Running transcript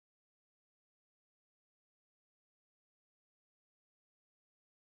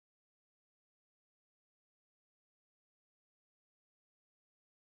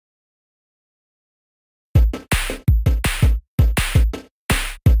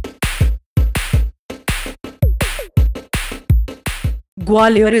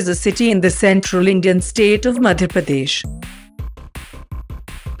Gwalior is a city in the central Indian state of Madhya Pradesh.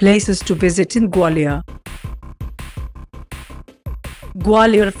 Places to visit in Gwalior: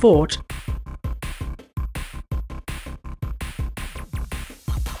 Gwalior Fort,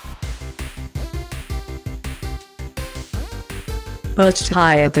 perched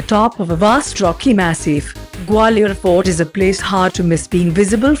high at the top of a vast rocky massif, Gwalior Fort is a place hard to miss, being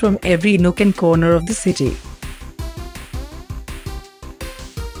visible from every nook and corner of the city.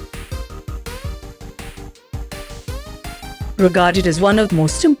 Regarded as one of the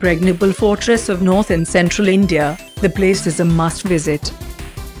most impregnable fortresses of North and Central India, the place is a must-visit.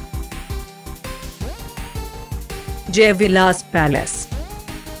 Jaivilas Palace.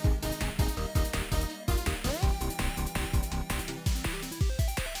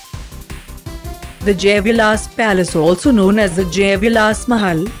 The Jaivilas Palace, also known as the Jaivilas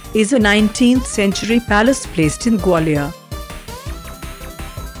Mahal, is a 19th century palace placed in Gwalior.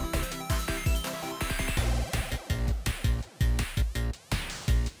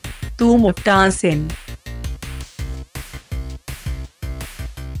 Tomb of Tansen.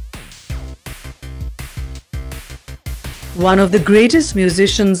 One of the greatest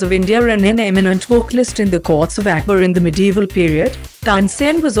musicians of India and an eminent vocalist in the courts of Akbar in the medieval period,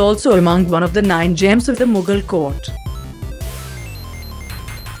 Tansen was also among one of the 9 gems of the Mughal court.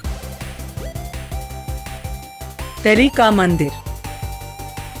 Tarika Mandir.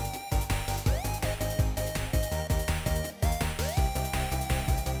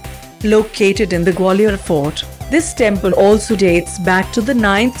 Located in the Gwalior Fort, this temple also dates back to the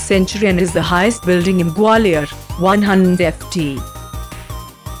 9th century and is the highest building in Gwalior, 100 ft.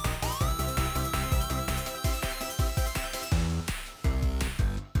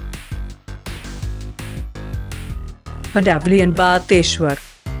 Padavli and Bateshwar.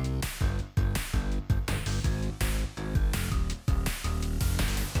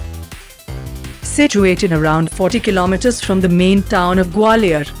 Situated around 40 kilometers from the main town of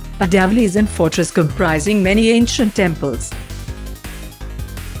Gwalior, Padavli is a fortress comprising many ancient temples.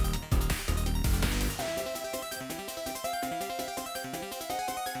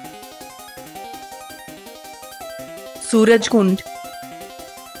 Surajkund.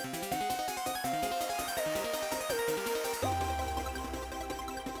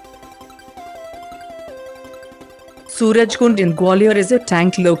 Surajkund in Gwalior is a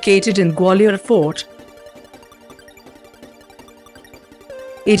tank located in Gwalior Fort.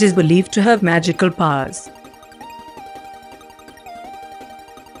 It is believed to have magical powers.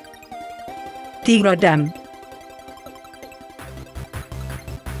 Tigra Dam.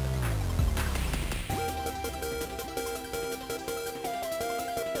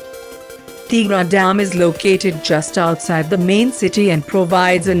 Tigra Dam is located just outside the main city and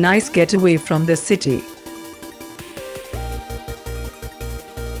provides a nice getaway from the city.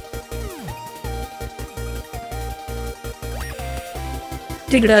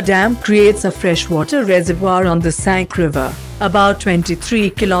 Tigra Dam creates a freshwater reservoir on the Sank River, about 23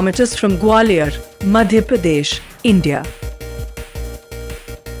 kilometers from Gwalior, Madhya Pradesh, India.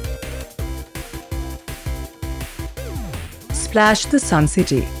 Splash the Sun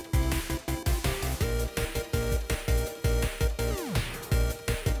City.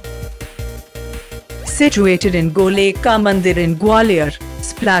 Situated in Gwalior Mandir in Gwalior,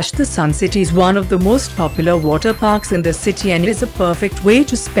 Splash the Sun City is one of the most popular water parks in the city and is a perfect way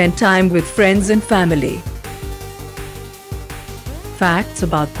to spend time with friends and family. Facts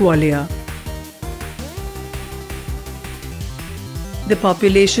about Gwalior. The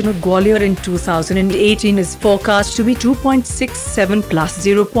population of Gwalior in 2018 is forecast to be 2.67 plus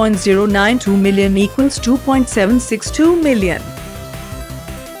 0.092 million equals 2.762 million.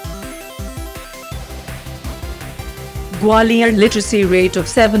 Gwalior literacy rate of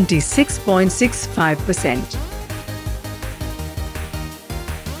 76.65%.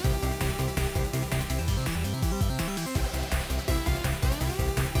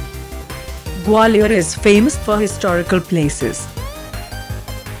 Gwalior is famous for historical places.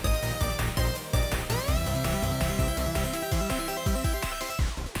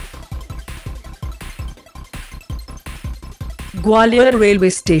 Gwalior railway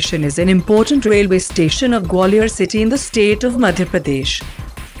station is an important railway station of Gwalior city in the state of Madhya Pradesh.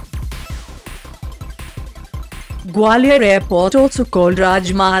 Gwalior Airport, also called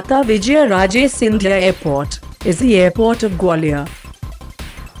Rajmata Vijaya Raje Scindia Airport, is the airport of Gwalior.